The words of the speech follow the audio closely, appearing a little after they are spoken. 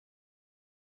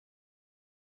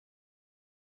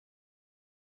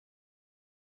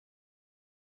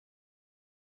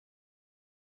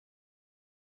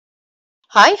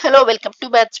Hi, hello, welcome to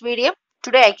Mathsmedium.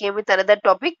 Today I came with another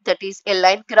topic, that is a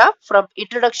line graph from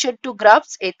Introduction to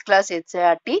Graphs 8th class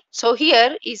NCERT. So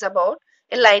here is about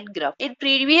a line graph. In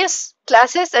previous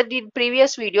classes and in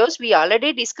previous videos, we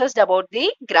already discussed about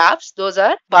the graphs. Those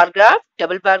are bar graph,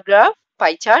 double bar graph,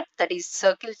 pie chart, that is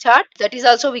circle chart, that is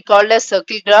also we call as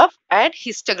circle graph, and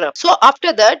histogram. So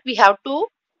after that we have to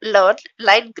learn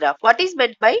line graph. What is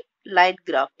meant by line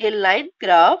graph? A line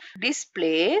graph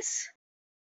displays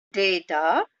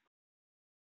data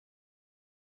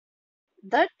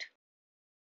that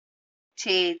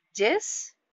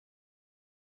changes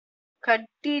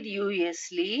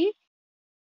continuously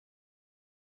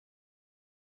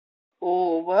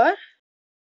over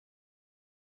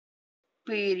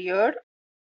period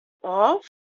of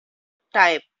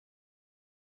time.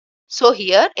 So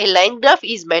here a line graph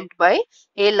is meant by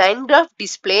a line graph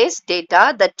displays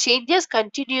data that changes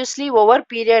continuously over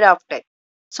period of time.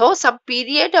 So some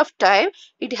period of time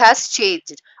it has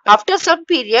changed. After some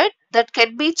period that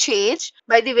can be changed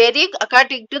by the varying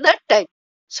according to that time.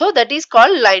 So that is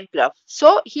called line graph.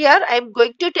 So here I am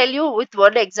going to tell you with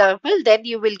one example, then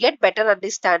you will get better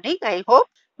understanding, I hope.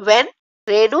 When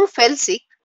Renu fell sick,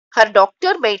 her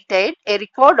doctor maintained a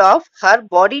record of her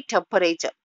body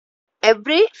temperature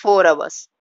every 4 hours.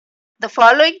 The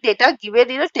following data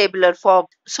given in a tabular form.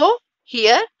 So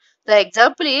here the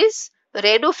example is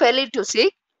Renu fell into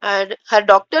sick and her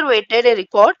doctor maintained a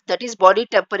record, that is body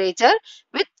temperature,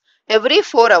 with every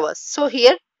 4 hours. So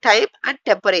here time and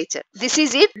temperature. This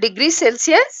is in degrees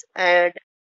Celsius and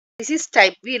this is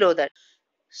time. We know that.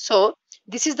 So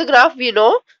this is the graph we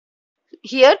know.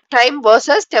 Here time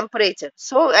versus temperature.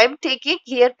 So I am taking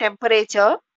here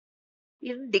temperature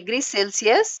in degrees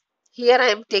Celsius. Here I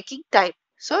am taking time.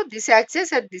 So this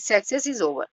axis and this axis is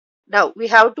over. Now we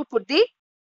have to put the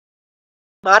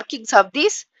markings of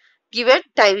these given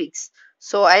timings.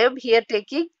 So I am here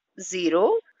taking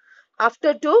 0,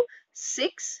 after 2,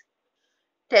 6,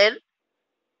 10,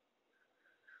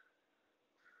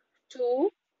 2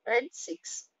 and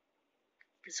 6.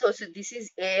 So this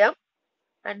is AM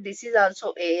and this is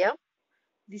also AM.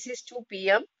 This is 2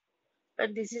 PM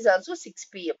and this is also 6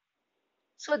 PM.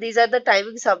 So these are the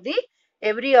timings of the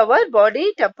every hour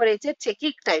body temperature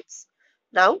checking times.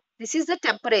 Now this is the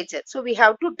temperature. So we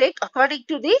have to take according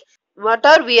to the what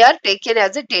are we are taken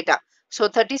as a data. So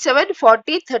 37,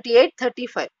 40, 38,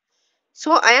 35.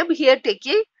 So I am here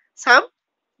taking some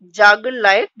jungle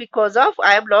line because of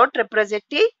I am not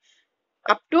representing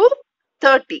up to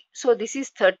 30. So this is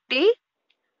 30,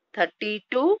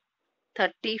 32,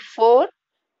 34,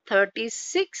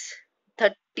 36,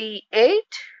 38,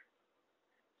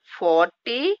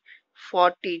 40,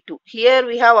 42. Here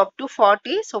we have up to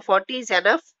 40. So 40 is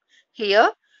enough here.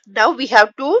 Now we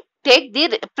have to take the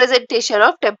representation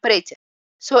of temperature.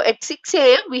 So at 6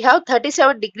 AM we have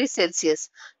 37 degrees Celsius.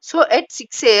 So at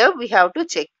 6 AM we have to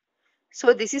check.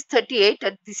 So this is 38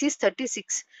 and this is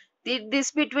 36.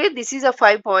 This between, this is a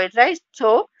 5 point, right?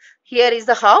 So here is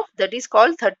the half, that is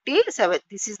called 37.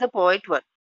 This is the point 1.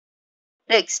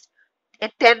 Next,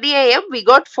 at 10 AM we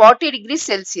got 40 degrees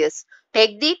Celsius.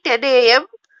 Take the 10 AM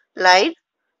line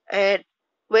and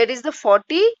where is the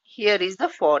 40? Here is the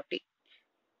 40.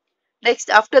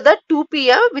 Next, after that 2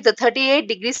 PM with a 38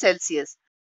 degrees Celsius.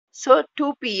 So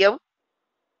 2 PM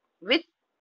with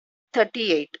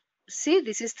 38. See,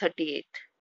 this is 38.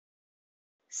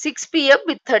 6 PM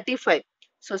with 35.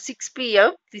 So 6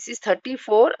 PM, this is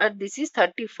 34 and this is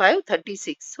 35,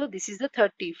 36. So this is the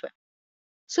 35.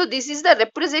 So this is the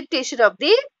representation of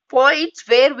the points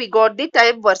where we got the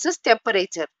time versus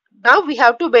temperature. Now we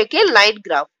have to make a line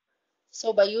graph.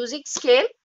 So by using scale,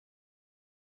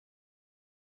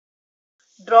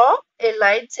 draw a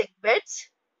line segments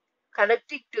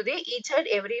connecting to the each and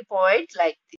every point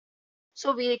like this.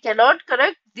 So we cannot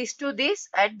connect this to this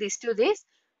and this to this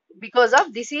because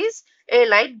of this is a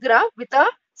line graph with a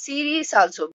series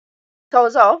also.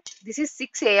 Because of this is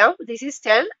 6 AM, this is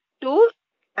 10, 2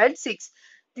 and 6.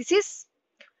 This is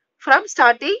from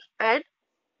starting and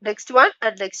next one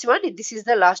and next one, this is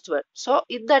the last one. So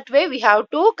in that way we have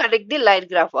to connect the line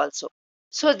graph also.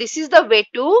 So this is the way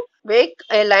to make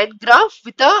a line graph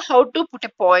with a how to put a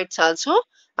points also.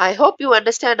 I hope you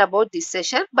understand about this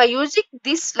session. By using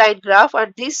this line graph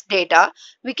and this data,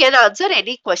 we can answer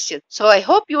any question. So I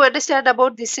hope you understand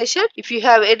about this session. If you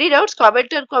have any doubts,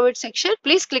 comment in comment section.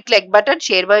 Please click like button,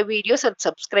 share my videos and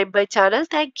subscribe my channel.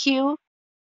 Thank you.